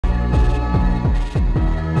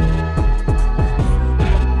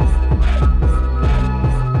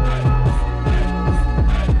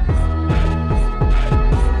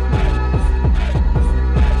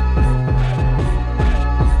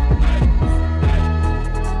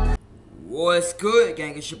What's good,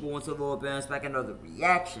 gang? It's your boy, Lil Bands, back another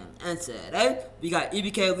reaction. And today, we got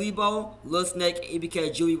EBK Leebo, Lil Snake, and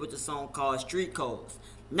EBK Juvie with the song called Street Codes.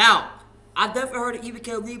 Now, I definitely heard of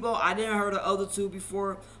EBK Leebo. I didn't heard the other two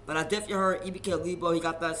before, but I definitely heard EBK Leebo. He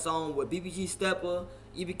got that song with BBG Stepper,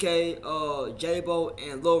 EBK, J-Bo,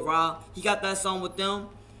 and Lil Ra. He got that song with them.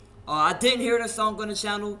 I didn't hear that song on the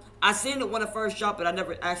channel. I seen it when it first dropped, but I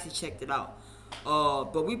never actually checked it out.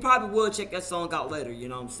 But we probably will check that song out later, you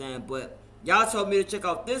know what I'm saying? But y'all told me to check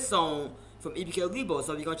out this song from EBK Leebo,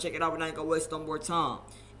 so we're gonna check it out. We're not gonna waste no more time.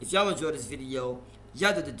 If y'all enjoyed this video,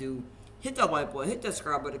 y'all did the do. Hit that like button, hit that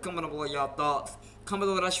subscribe button, comment on below y'all thoughts. Comment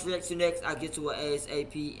below what I should react to next. I'll get to it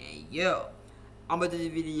ASAP. And yeah, I'm gonna do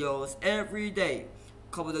these videos every day.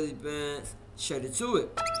 Couple of these bands, straight into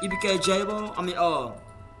it. EBK J-Bo,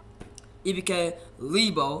 EBK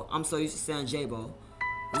Leebo. I'm so used to saying J-Bo.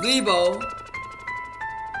 Leebo,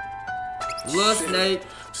 Lil Snake,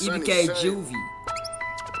 EBK Juvie.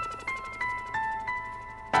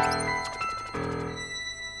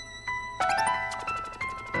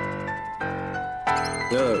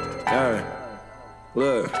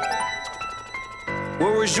 Look.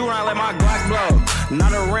 Where was you when I let my Glock blow?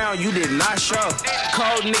 Not around, you did not show.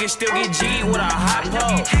 Cold niggas still get G with a hot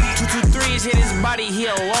pole. 223s hit his body, he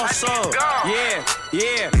a lost soul.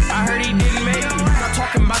 Yeah, I heard he didn't make it. Stop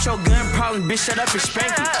talking about your gun problems, bitch, shut up and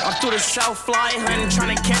spank it. I'm through the South fly hunting,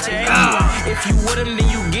 trying to catch an Asian. If you with him, then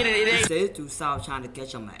you get it, it ain't. They through South trying to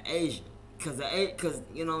catch him an Asian. Cause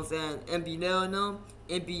you know what I'm saying, MB Nell and them,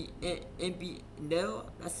 MB Nell,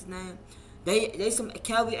 that's his name. They some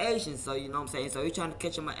Cali Asians, so you know what I'm saying. So he's trying to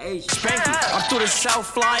catch him an Asian. Spank it. I'm through the South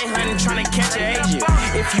fly hunting, trying to catch an Asian.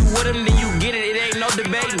 If you with him, then you get it. It ain't no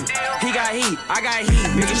debating. He got heat, I got heat.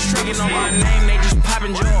 Niggas tricking on my name, they just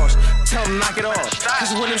popping jaws. Tell them knock it off. Cause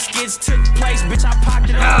when them skits took place, bitch, I popped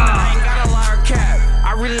it off. I ain't got a liar cap.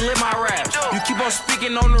 I really live my raps. You keep on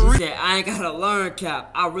speaking on the. He said, I ain't got a learn cap.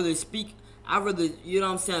 I really speak. I really, you know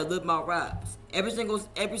what I'm saying, live my raps. Every single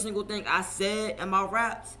thing I said in my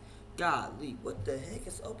raps. Golly, what the heck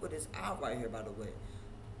is up with his eye right here, by the way?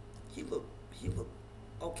 He look,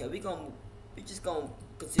 okay, we just gonna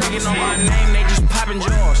continue. On my name, they just popping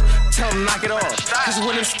jaws. Tell them knock it off. Cause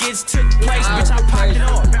when them skits took place, bitch, I popped it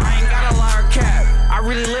off. I ain't got a liar cap. I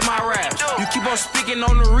really live my raps. You keep on speaking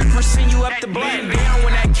on the reaper, send you up the blend down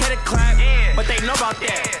when that kid clap. But they know about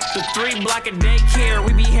that. The 3 block of daycare,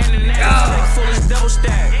 we be handing that. Full as double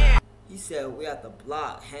stack. He said we at the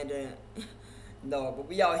block handing. No, but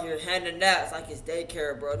we out here handing naps like it's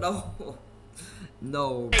daycare, bro. No. They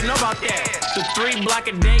know about that. The 3 block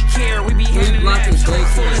of daycare, we be handing naps.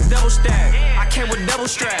 Full as double stack. I came with double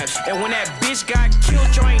straps. And when that bitch got killed,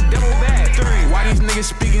 you ain't double back. Why these niggas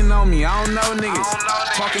speaking on me? I don't know niggas.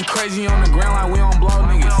 Talking crazy on the ground like we don't blow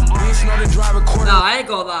niggas. Bitch know to drive a quarter. Nah, I ain't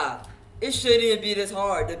gonna lie. It shouldn't even be this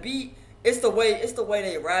hard. The beat, it's the way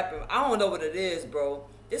they rapping. I don't know what it is, bro.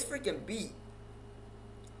 This freaking beat.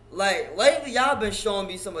 Like, lately, y'all been showing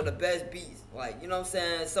me some of the best beats. Like, you know what I'm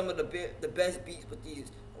saying? Some of the best beats with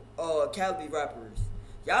these Cali rappers.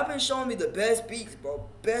 Y'all been showing me the best beats, bro.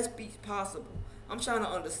 Best beats possible. I'm trying to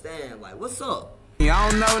understand. Like, what's up? I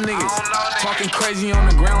don't know niggas. Talking crazy on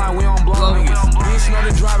the ground like we don't blow niggas. Bitch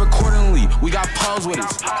know to drive accordingly. We got pose with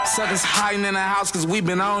us. Suckers hiding in the house cause we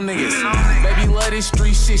been on niggas. Baby love this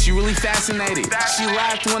street shit, she really fascinated. She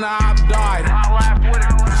laughed when the op died. I laughed with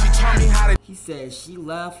her. She taught me how to. He said she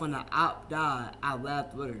laughed when the op died. I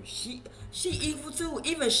laughed with her. She evil too.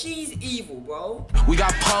 Even she's evil, bro. We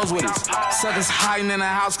got pose with us. Suckers hiding in the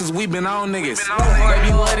house cause we been on niggas.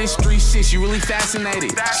 Baby love this street shit, she really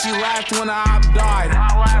fascinated. She laughed when the op died.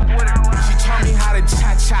 She taught me how to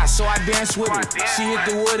cha-cha, so I danced with her. She hit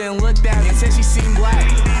the wood and looked at me and said she seemed black.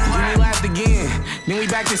 Then we laughed again, then we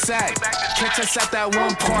back to sack. Catch us at that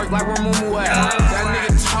one park like we're Moo at. That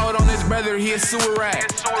nigga told on his brother he a sewer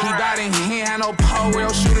rat. He died and he ain't had no pole where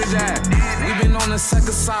your shooters at. We been on the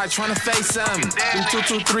sucker side trying to face something. Them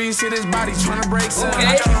 223s hit his body trying to break something.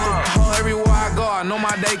 I keep the pole everywhere I go, I know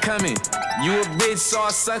my day coming. You a bitch, so I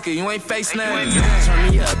suck it, you ain't face nothing.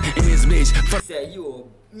 Turn me up in this bitch. He said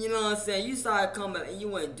you know what I'm saying? You started coming and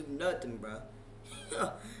you ain't do nothing, bro.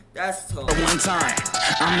 That's tough. One time,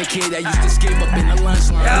 I'm the kid that used to skip up in the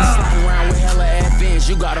lunch line. Sliding around with hella advance,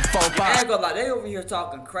 you got a 4-5. I ain't gonna lie, they over here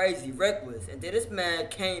talking crazy, reckless. And then this man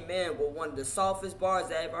came in with one of the softest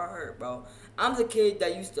bars I ever heard, bro. I'm the kid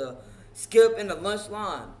that used to skip in the lunch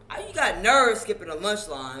line. You got nerves skipping the lunch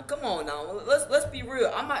line. Come on now, let's be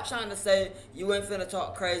real. I'm not trying to say you ain't finna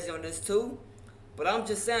talk crazy on this too, but I'm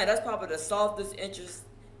just saying that's probably the softest interests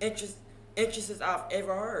I've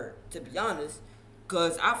ever heard, to be honest.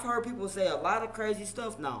 Cause I've heard people say a lot of crazy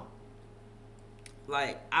stuff now.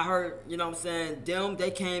 Like, I heard, you know what I'm saying,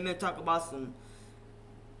 they came in talk about some,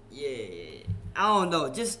 I don't know,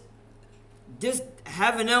 just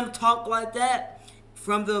having them talk like that,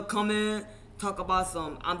 from the come in, talk about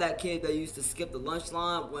some, I'm that kid that used to skip the lunch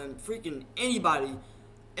line when freaking everybody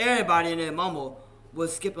and their mama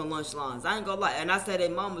was skipping lunch lines. I ain't gonna lie. And I say they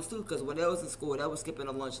mamas too, because when they was in school, they was skipping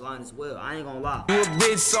the lunch line as well. I ain't gonna lie. You a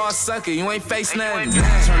bitch, so a sucker. You ain't face nothing.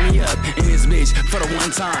 Turn me up in this bitch for the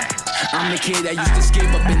one time. I'm the kid that used to skip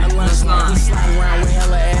up in the lunch line. We sliding around with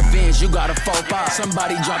hella advance. You got a 4-5.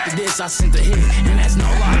 Somebody dropped the diss, I sent the hit. And that's no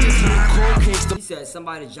lie, just hit cool kicks. He said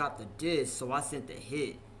somebody dropped the diss, so I sent the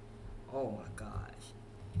hit. Oh my gosh.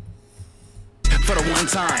 For the one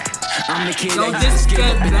time, I'm the kid that used to skip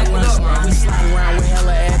up in the lunch line. We sliding around with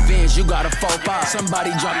hella advance. You got a 4-5.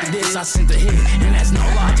 Somebody dropped the diss, I sent the hit. And that's no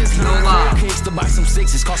lie, just hit cool kicks to buy some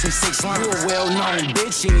 6s, cost some 6 lines. You a well-known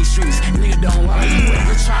bitch in these streets, nigga don't lie. You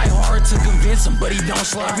ever try hard to convince him, but he don't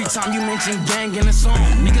slide. Every time you mention gang in a song,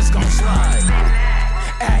 niggas gon' slide.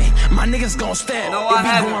 Hey, my niggas gon' step. No, I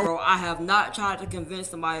haven't, bro. I have not tried to convince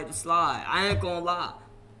somebody to slide. I ain't gonna lie.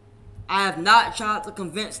 I have not tried to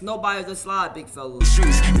convince nobody to slide, big fella.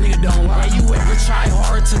 Streets, nigga don't lie. You ever try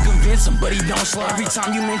hard to convince him, but he don't slide. Every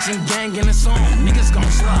time you mention gang in a song, niggas gon'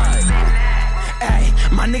 slide. Hey,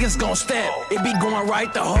 my niggas gon' step. It be going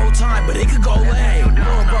right the whole time, but it could go late.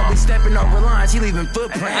 Little bro be stepping over lines, he leaving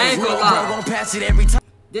footprints. I ain't gonna Little lie. bro gon' pass it every time.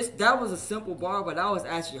 That was a simple bar, but that was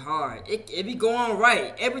actually hard. It be going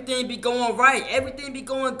right. Everything be going right. Everything be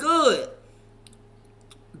going good.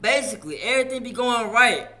 Basically, everything be going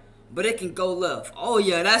right. But it can go left. Oh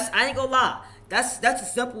yeah, I ain't gonna lie. That's a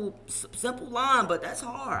simple line, but that's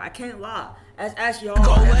hard. I can't lie. That's actually hard.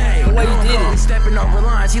 Go away. The way you did it. Stepping over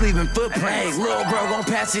lines, he leaving footprints. Little bro gon'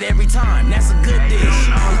 pass it every time. That's a good dish.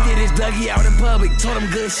 He did his Dougie out in public, told him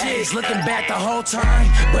good shit. Looking back the whole time,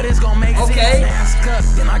 but it's gon' make sense. Mask up,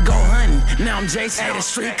 then I go hunting. Now I'm Jason, the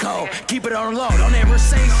street code. Keep it on low, don't ever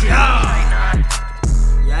say shit. Yeah,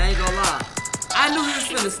 I ain't gonna lie. I knew he was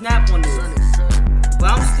finna snap on this.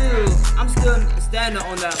 But I'm still standing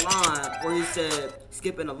on that line where he said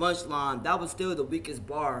skipping the lunch line. That was still the weakest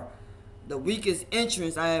bar, the weakest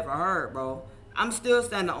entrance I ever heard, bro. I'm still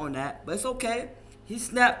standing on that, but it's okay. He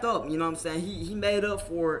snapped up, you know what I'm saying? He made up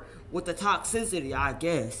for it with the toxicity, I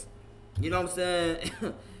guess. You know what I'm saying?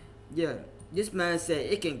 Yeah, this man said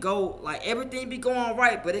it can go, like everything be going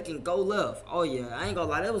right, but it can go left. Oh yeah, I ain't gonna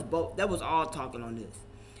lie, that was all talking on this.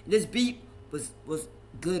 This beat was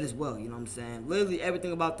good as well, you know what I'm saying? Literally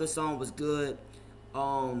everything about this song was good.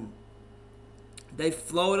 They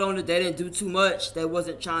flowed on it. They didn't do too much. They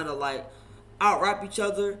wasn't trying to like out-rap each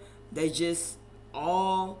other. They just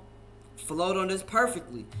all flowed on this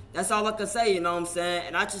perfectly. That's all I can say, you know what I'm saying?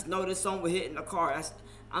 And I just know this song would hit in the car.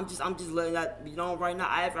 I'm just letting that be known right now.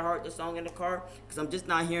 I haven't heard this song in the car because I'm just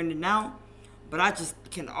not hearing it now. But I just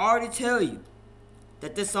can already tell you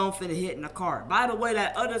that this song finna hit in the car. By the way,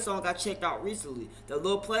 that other song I checked out recently, the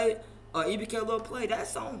Lil Play, EBK Lil Play, that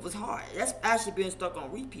song was hard. That's actually been stuck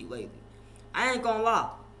on repeat lately. I ain't gonna lie.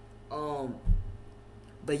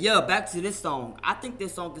 But yeah, back to this song. I think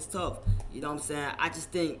this song is tough. You know what I'm saying? I just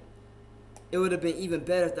think it would have been even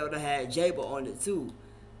better if they would have had Jabo on it too.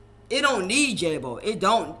 It don't need Jabo.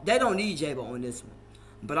 They don't need Jabo on this one.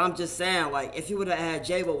 But I'm just saying, like, if you would have had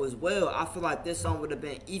Jabo as well, I feel like this song would have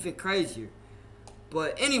been even crazier.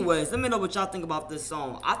 But anyways, let me know what y'all think about this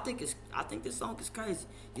song. I think this song is crazy.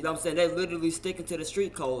 You know what I'm saying? They literally sticking to the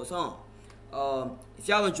street codes, huh? If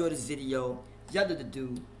y'all enjoyed this video, y'all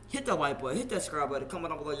do hit that white button, hit that subscribe button,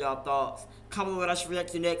 comment down below y'all thoughts. Comment what I should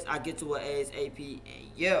react to next. I get to it ASAP. And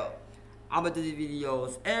yeah, I'm gonna do these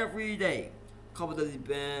videos every day. Couple of these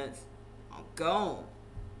bands, I'm gone.